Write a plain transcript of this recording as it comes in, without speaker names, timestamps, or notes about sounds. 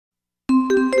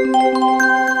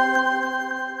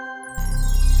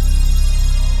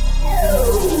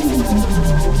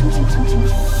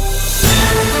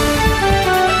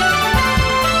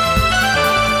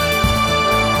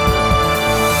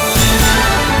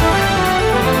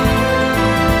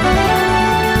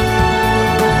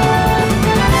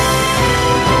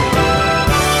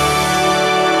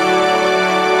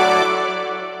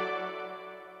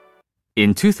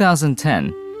In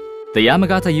 2010, the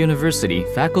Yamagata University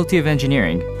Faculty of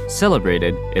Engineering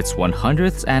celebrated its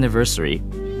 100th anniversary.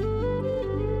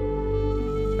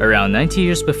 Around 90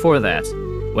 years before that,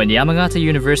 when Yamagata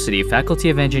University Faculty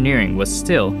of Engineering was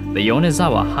still the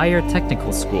Yonezawa Higher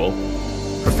Technical School,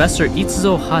 Professor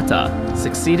Itsuzo Hata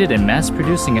succeeded in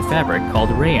mass-producing a fabric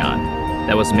called rayon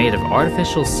that was made of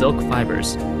artificial silk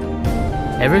fibers.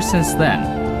 Ever since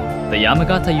then, the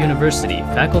Yamagata University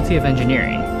Faculty of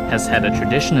Engineering has had a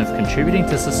tradition of contributing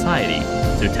to society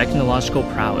through technological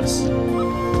prowess.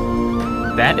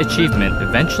 That achievement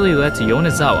eventually led to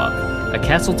Yonezawa, a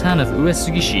castle town of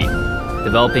Uesugishi,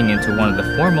 developing into one of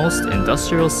the foremost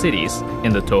industrial cities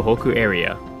in the Tohoku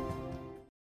area.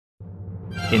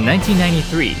 In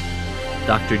 1993,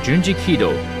 Dr. Junji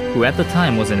Kido, who at the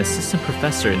time was an assistant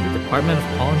professor in the Department of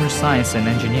Polymer Science and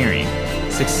Engineering,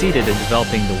 succeeded in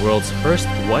developing the world's first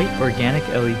white organic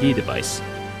LED device.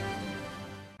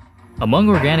 Among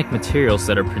organic materials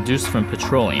that are produced from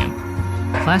petroleum,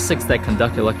 plastics that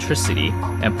conduct electricity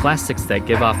and plastics that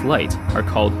give off light are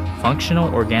called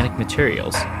functional organic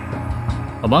materials.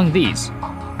 Among these,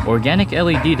 organic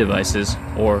LED devices,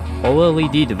 or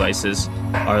OLED devices,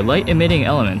 are light-emitting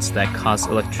elements that cause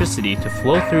electricity to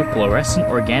flow through fluorescent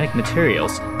organic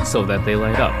materials so that they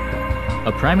light up.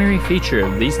 A primary feature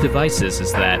of these devices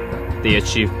is that they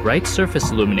achieve bright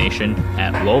surface illumination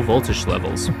at low voltage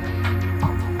levels.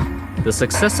 The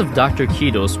success of Dr.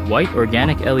 Kido's white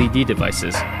organic LED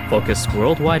devices focused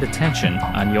worldwide attention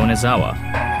on Yonezawa.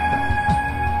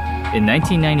 In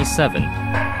 1997,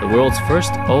 the world's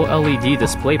first OLED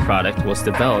display product was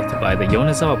developed by the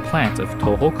Yonezawa plant of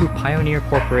Tohoku Pioneer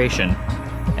Corporation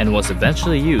and was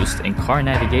eventually used in car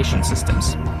navigation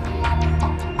systems.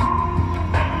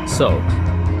 So,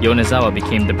 Yonezawa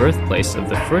became the birthplace of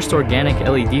the first organic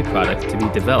LED product to be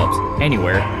developed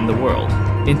anywhere in the world.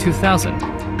 In 2000,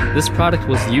 this product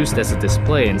was used as a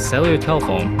display in cellular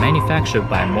telephone manufactured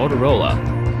by Motorola,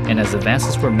 and as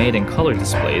advances were made in color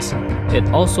displays, it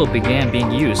also began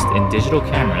being used in digital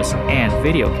cameras and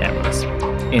video cameras.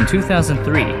 In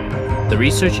 2003, the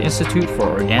Research Institute for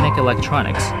Organic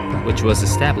Electronics, which was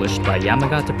established by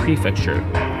Yamagata Prefecture,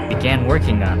 began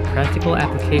working on practical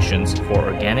applications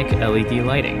for organic LED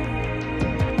lighting.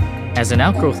 As an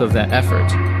outgrowth of that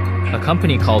effort, a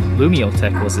company called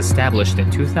Lumiotech was established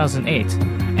in 2008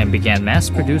 and began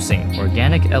mass-producing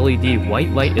organic LED white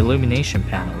light illumination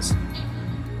panels.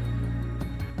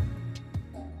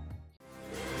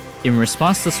 In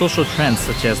response to social trends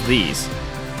such as these,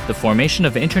 the formation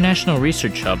of an international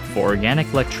research hub for organic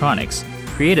electronics,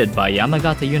 created by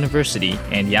Yamagata University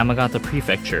and Yamagata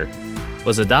Prefecture,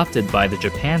 was adopted by the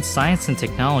Japan Science and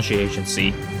Technology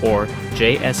Agency, or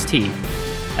JST,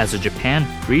 as a Japan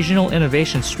Regional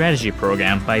Innovation Strategy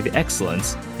Program by the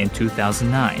Excellence in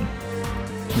 2009.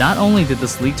 Not only did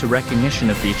this lead to recognition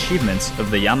of the achievements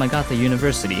of the Yamagata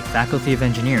University Faculty of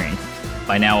Engineering,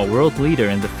 by now a world leader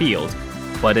in the field,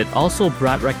 but it also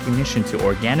brought recognition to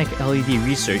organic LED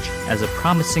research as a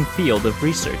promising field of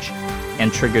research,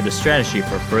 and triggered a strategy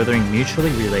for furthering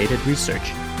mutually related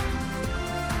research.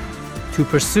 To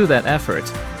pursue that effort,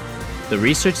 the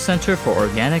Research Center for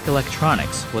Organic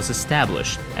Electronics was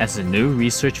established as a new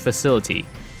research facility.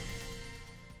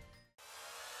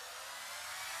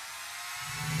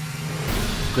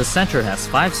 The center has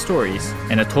 5 stories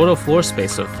and a total floor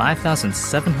space of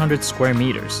 5,700 square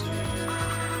meters.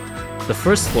 The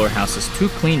first floor houses 2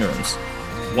 clean rooms,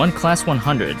 one Class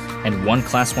 100 and one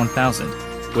Class 1000,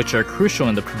 which are crucial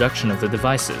in the production of the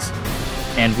devices.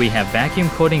 And we have vacuum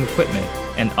coating equipment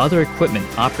and other equipment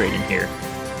operating here.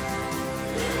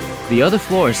 The other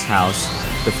floors house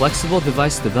the Flexible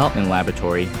Device Development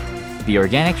Laboratory, the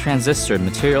Organic Transistor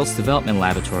Materials Development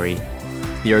Laboratory,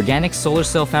 the Organic Solar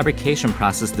Cell Fabrication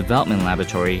Process Development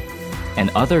Laboratory,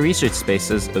 and other research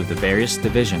spaces of the various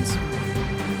divisions.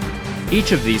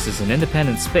 Each of these is an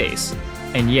independent space,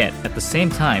 and yet, at the same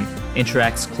time,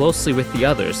 interacts closely with the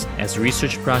others as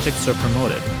research projects are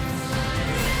promoted.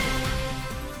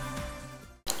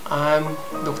 I'm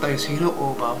Dr. Yoshihiro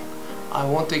Oba. I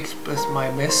want to express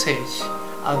my message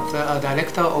as the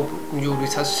director of new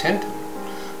research center.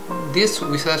 This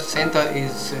research center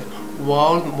is the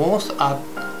world's most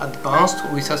advanced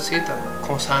research center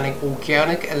concerning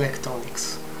organic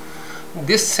electronics.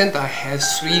 This center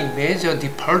has three major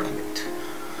departments: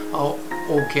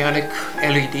 organic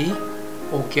LED,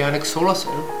 organic solar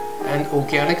cell, and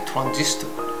organic transistor.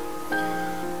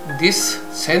 This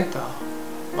center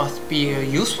must be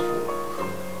useful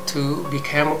to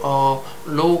become a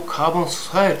low-carbon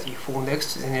society for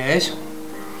next generation.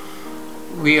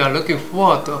 We are looking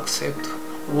forward to accept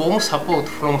warm support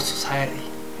from society,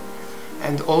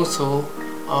 and also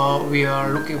we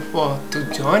are looking forward to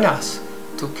join us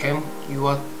to make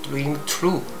your dream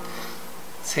true.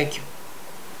 Thank you.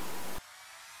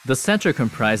 The center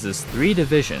comprises 3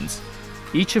 divisions,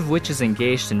 each of which is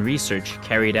engaged in research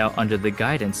carried out under the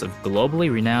guidance of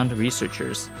globally renowned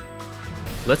researchers.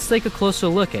 Let's take a closer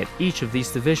look at each of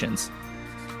these divisions.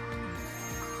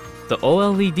 The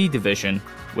OLED division,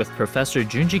 with Professor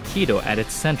Junji Kido at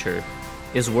its center,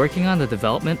 is working on the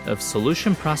development of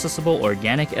solution-processable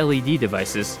organic LED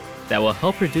devices that will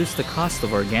help reduce the cost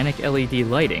of organic LED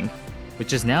lighting,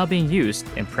 which is now being used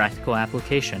in practical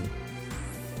application.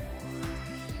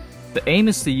 The aim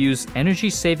is to use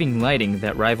energy-saving lighting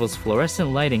that rivals fluorescent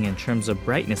lighting in terms of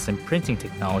brightness and printing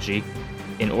technology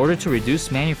in order to reduce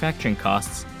manufacturing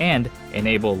costs and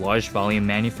enable large-volume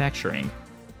manufacturing.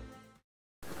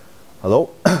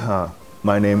 Hello,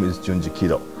 my name is Junji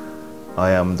Kido.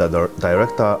 I am the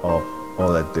director of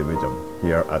OLED division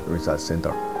here at Research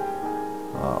Center.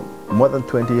 More than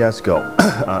 20 years ago,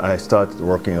 I started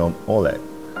working on OLED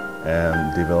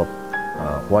and developed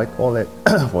white OLED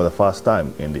for the first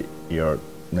time in the year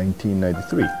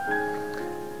 1993.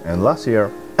 And last year,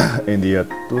 in the year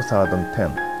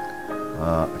 2010,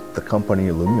 the company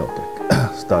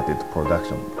Lumiotech started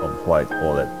production of white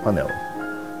OLED panel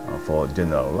for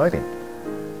general lighting.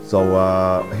 So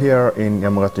here in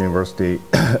Yamagata University,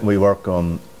 we work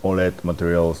on OLED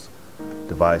materials,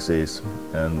 devices,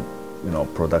 and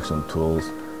production tools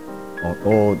on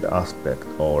all the aspects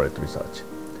of OLED research.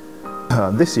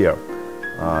 This year,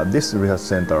 this research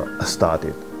center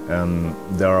started, and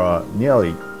there are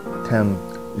nearly 10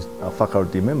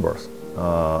 faculty members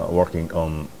working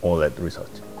on OLED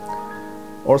research.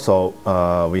 Also,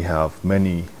 we have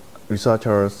many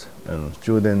researchers and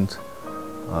students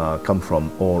come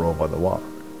from all over the world.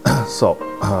 So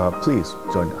please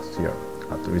join us here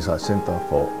at the Research Center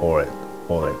for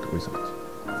OLED research.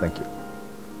 Thank you.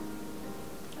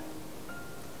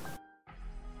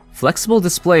 Flexible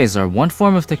displays are one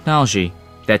form of technology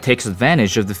that takes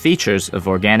advantage of the features of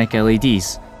organic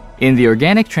LEDs. In the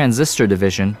Organic Transistor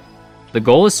division, the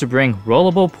goal is to bring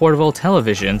rollable portable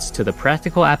televisions to the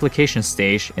practical application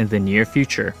stage in the near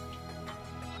future.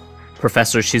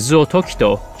 Professor Shizuo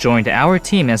Tokito joined our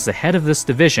team as the head of this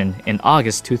division in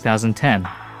August 2010.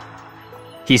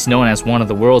 He's known as one of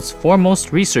the world's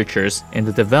foremost researchers in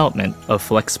the development of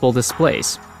flexible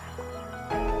displays.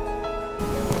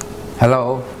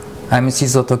 Hello, I'm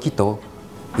Shizuo Tokito.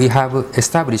 We have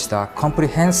established a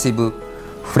comprehensive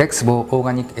flexible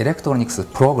organic electronics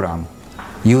program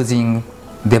using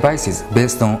devices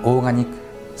based on organic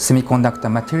semiconductor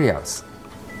materials.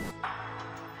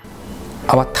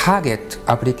 Our target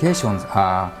applications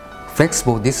are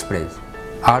flexible displays,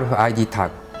 RFID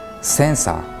tag,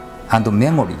 sensor, and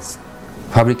memories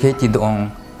fabricated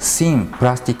on thin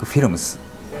plastic films.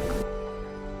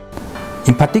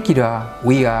 In particular,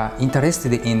 we are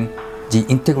interested in the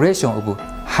integration of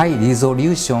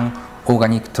high-resolution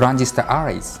organic transistor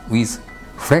arrays with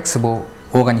flexible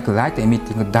organic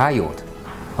light-emitting diode,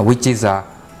 which is a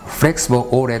flexible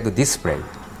OLED display.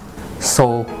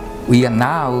 So we are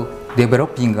now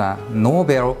developing a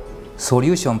novel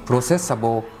solution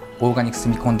processable organic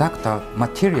semiconductor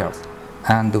materials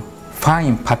and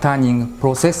fine patterning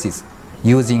processes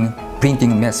using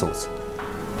printing methods.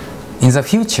 In the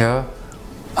future,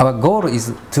 our goal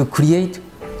is to create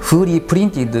fully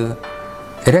printed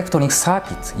electronic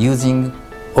circuits using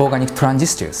organic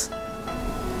transistors.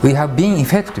 We have been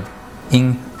effective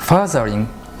in furthering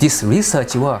this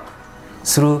research work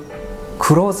through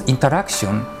close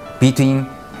interaction between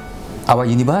our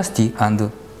university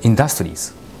and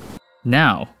industries.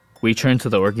 Now, we turn to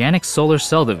the Organic Solar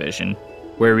Cell division,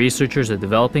 where researchers are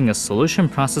developing a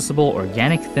solution-processable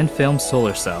organic thin-film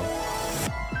solar cell.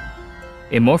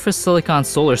 Amorphous silicon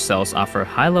solar cells offer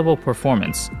high-level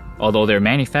performance, although their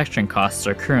manufacturing costs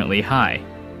are currently high.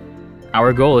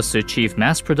 Our goal is to achieve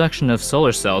mass production of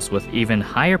solar cells with even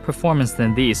higher performance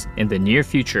than these in the near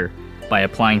future by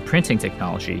applying printing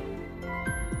technology.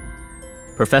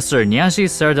 Professor Niazi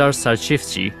Serdar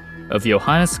Sarchivci of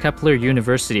Johannes Kepler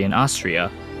University in Austria,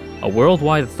 a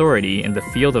worldwide authority in the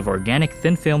field of organic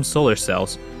thin-film solar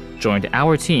cells, joined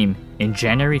our team in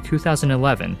January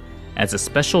 2011 as a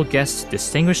special guest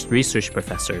distinguished research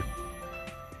professor.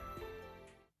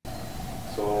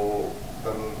 So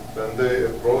then they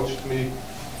approached me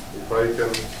if I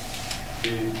can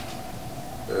be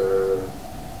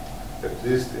at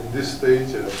least in this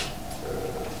stage a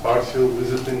partial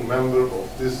visiting member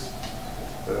of this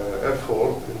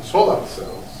effort in solar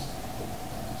cells.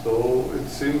 So it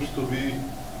seems to be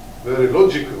very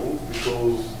logical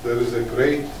because there is a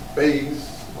great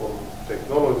base on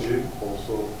technology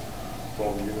also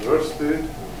from university,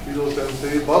 Kido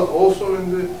Sensei, but also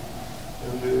in the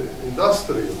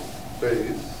industrial base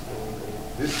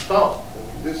in this town,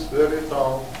 in this very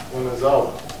town,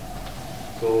 Yonezawa.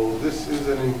 So this is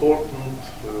an important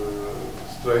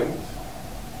strength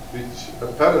which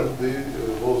apparently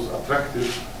was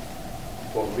attractive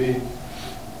for me.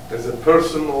 As a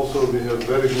person also we have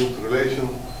very good relation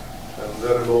and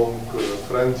very long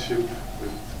friendship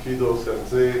with Kido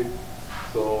Sensei.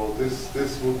 So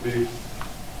this would be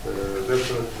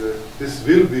definitely, this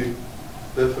will be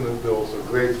definitely also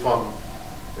great fun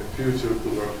in future to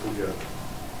work together.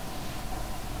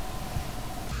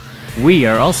 We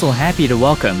are also happy to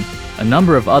welcome a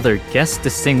number of other guest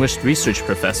distinguished research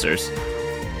professors.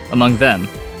 Among them,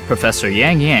 Professor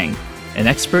Yang, an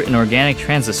expert in organic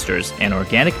transistors and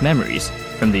organic memories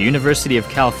from the University of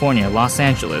California, Los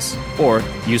Angeles, or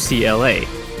UCLA,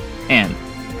 and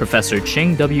Professor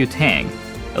Ching W. Tang,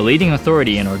 a leading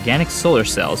authority in organic solar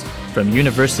cells from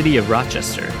University of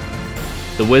Rochester.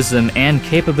 The wisdom and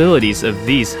capabilities of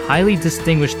these highly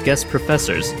distinguished guest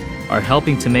professors are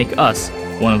helping to make us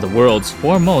one of the world's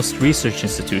foremost research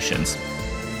institutions.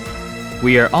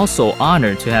 We are also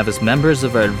honored to have as members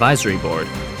of our advisory board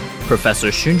Professor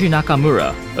Shunji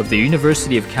Nakamura of the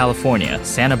University of California,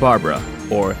 Santa Barbara,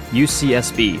 or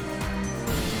UCSB,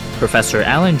 Professor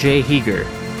Alan J. Heeger,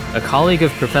 a colleague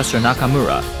of Professor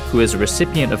Nakamura who is a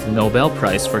recipient of the Nobel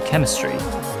Prize for Chemistry,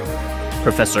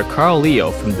 Professor Carl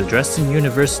Leo from the Dresden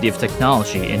University of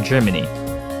Technology in Germany,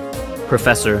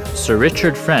 Professor Sir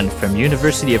Richard Friend from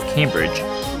University of Cambridge,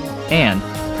 and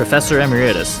Professor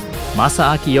Emeritus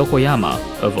Masaaki Yokoyama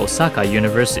of Osaka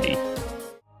University.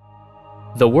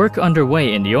 The work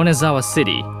underway in Yonezawa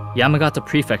City, Yamagata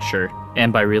Prefecture,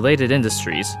 and by related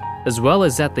industries, as well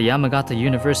as at the Yamagata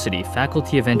University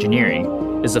Faculty of Engineering,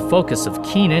 is a focus of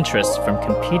keen interest from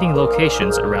competing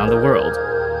locations around the world.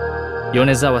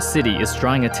 Yonezawa City is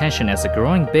drawing attention as a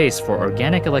growing base for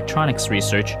organic electronics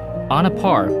research on a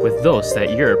par with those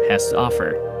that Europe has to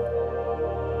offer.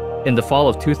 In the fall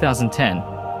of 2010,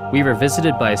 we were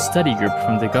visited by a study group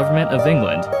from the Government of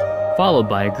England, followed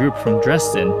by a group from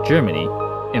Dresden, Germany,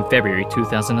 in February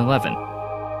 2011.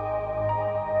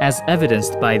 As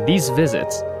evidenced by these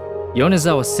visits,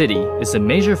 Yonezawa City is a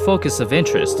major focus of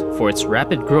interest for its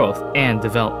rapid growth and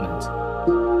development.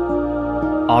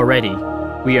 Already,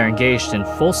 we are engaged in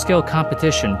full-scale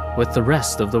competition with the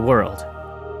rest of the world.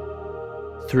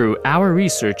 Through our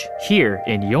research here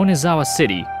in Yonezawa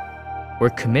City, we're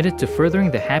committed to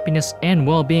furthering the happiness and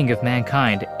well-being of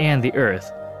mankind and the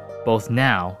Earth, both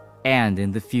now and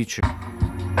in the future.